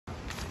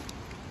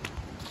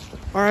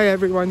Alright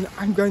everyone,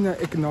 I'm gonna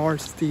ignore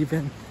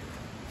Steven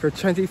for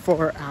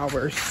 24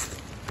 hours.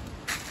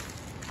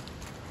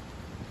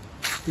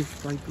 He's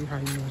right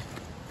behind me.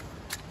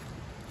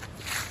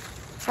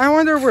 I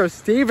wonder where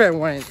Steven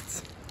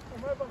went.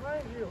 I'm right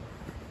behind you.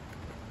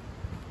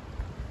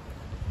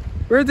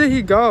 Where did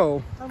he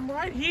go? I'm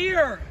right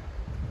here.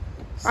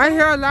 I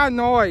hear a loud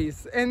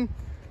noise and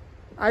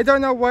I don't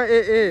know what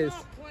it is. I'm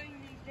not playing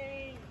these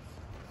games.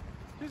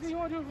 Just you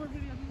want to do it for a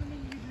video, doesn't mean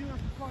you need to do it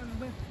for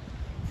fun.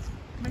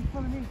 Make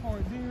fun of me for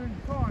it, dude.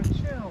 Come on,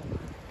 chill.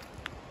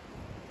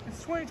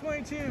 It's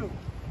 2022.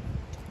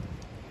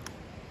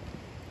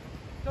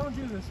 Don't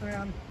do this,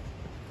 man.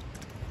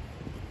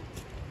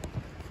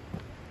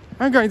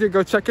 I'm going to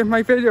go check if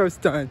my video's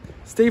done.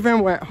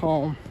 Steven went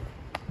home.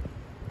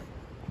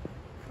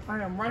 I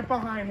am right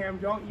behind him.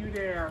 Don't you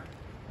dare.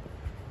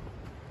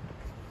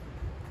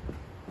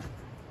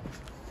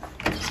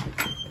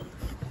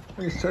 Let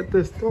me shut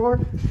this door.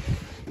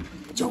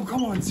 Joe,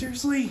 come on,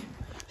 seriously?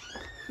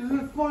 This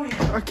isn't funny.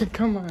 Okay,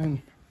 come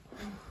on.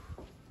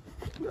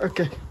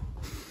 Okay.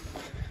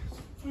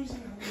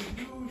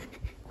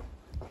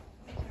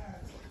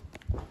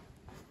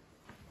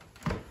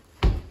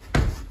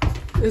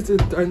 Is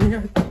it done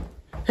yet?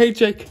 Hey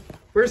Jake,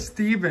 where's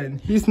Steven?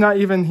 He's not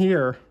even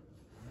here.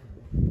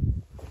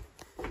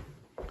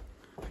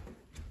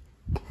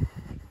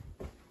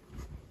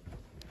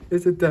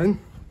 Is it done?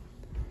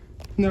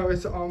 No,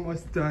 it's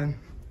almost done.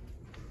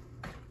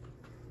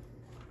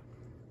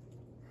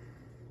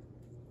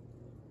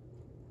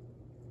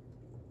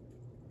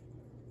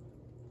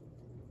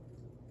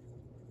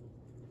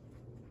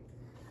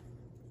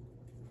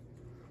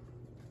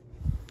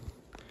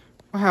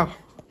 Wow.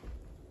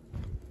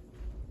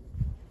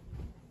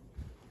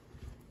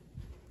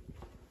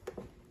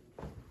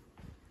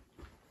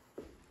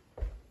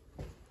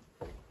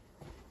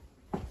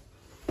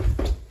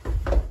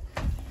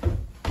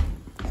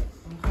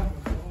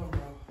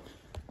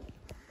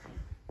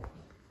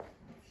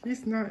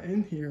 He's not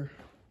in here.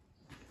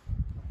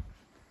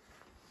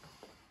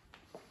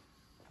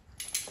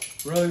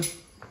 Really?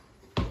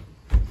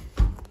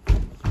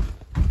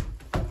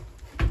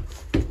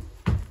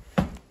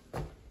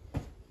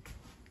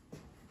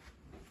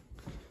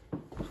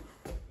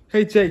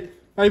 Hey Jake,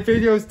 my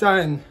video's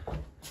done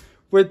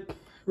with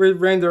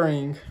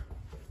rendering.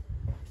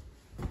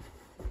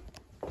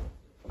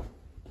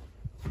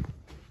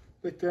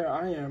 Look, there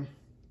I am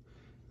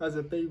as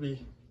a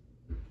baby.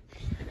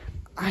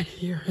 I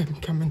hear him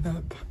coming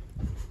up.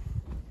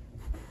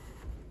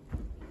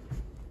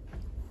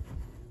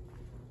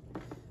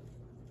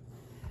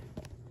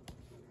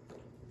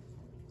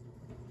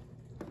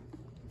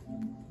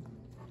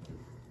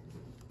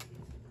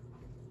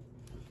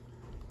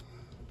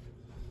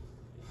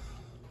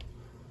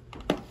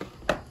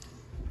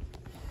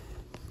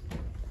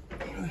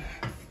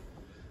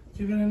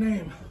 Give it a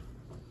name.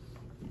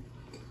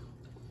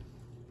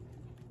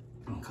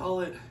 Call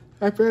it.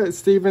 I bet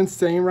Steven's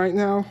saying right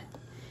now,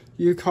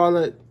 you call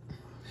it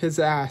his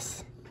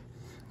ass.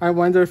 I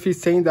wonder if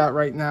he's saying that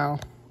right now.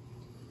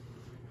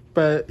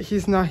 But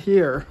he's not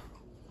here,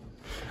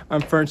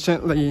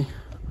 unfortunately.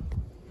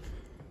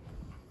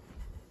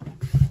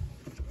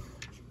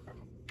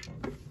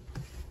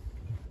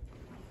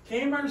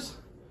 Gamers,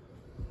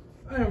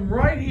 I am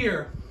right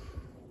here.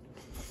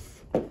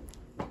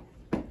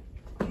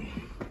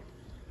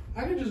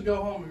 I can just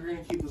go home if you're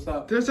gonna keep this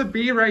up. There's a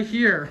bee right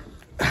here.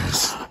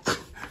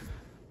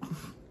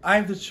 I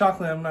have this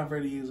chocolate, I'm not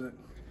ready to use it.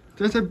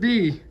 There's a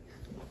bee.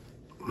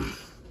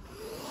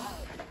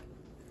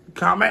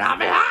 Come at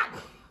me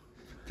hot!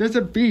 There's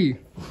a bee.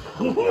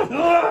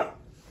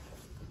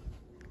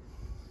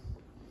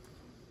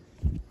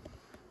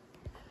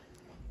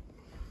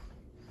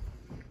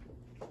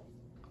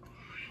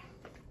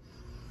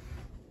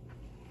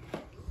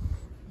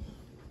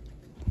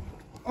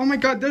 Oh my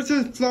god, there's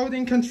a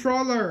floating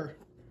controller.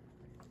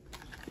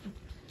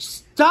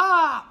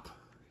 Stop!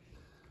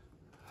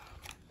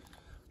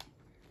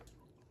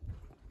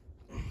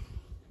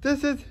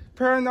 This is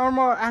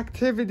paranormal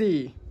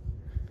activity.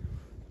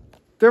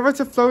 There was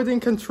a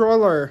floating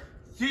controller.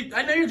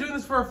 I know you're doing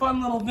this for a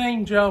fun little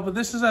thing, Joe, but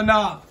this is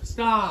enough.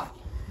 Stop.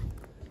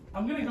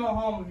 I'm gonna go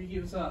home if you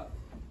keep this up.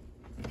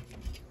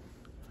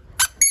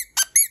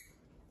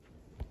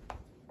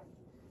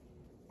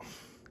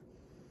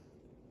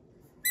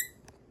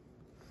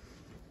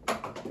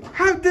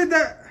 How did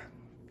that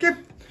get...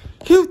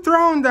 You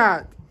thrown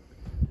that?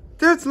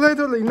 There's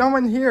literally no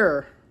one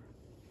here.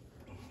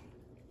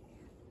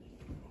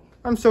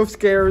 I'm so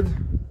scared.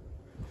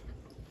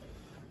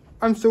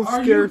 I'm so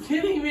scared. Are you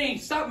kidding me?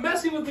 Stop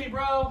messing with me,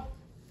 bro.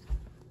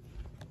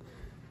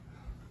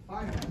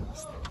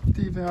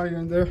 Steven, are you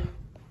in there?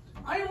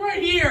 I am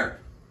right here.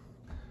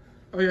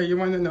 Oh yeah, you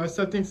want to know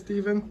something,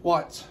 Steven?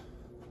 What?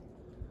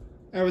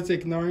 I was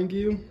ignoring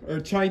you, or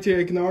trying to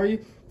ignore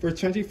you, for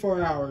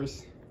 24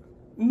 hours.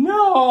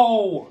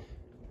 No!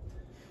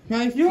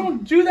 You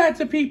don't do that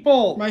to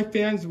people! My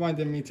fans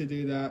wanted me to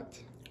do that.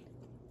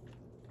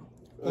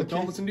 Well,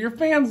 don't listen to your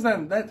fans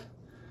then.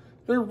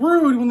 They're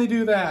rude when they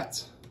do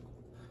that.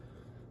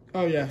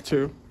 Oh yeah,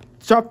 true.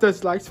 Drop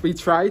those likes. We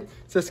tried.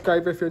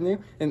 Subscribe if you're new.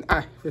 And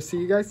we'll see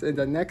you guys in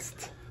the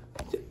next.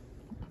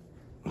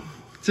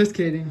 Just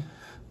kidding.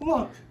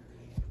 Look,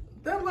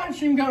 that live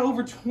stream got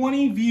over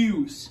 20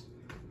 views.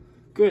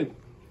 Good.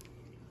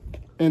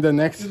 In the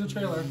next Here's the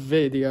trailer.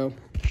 video.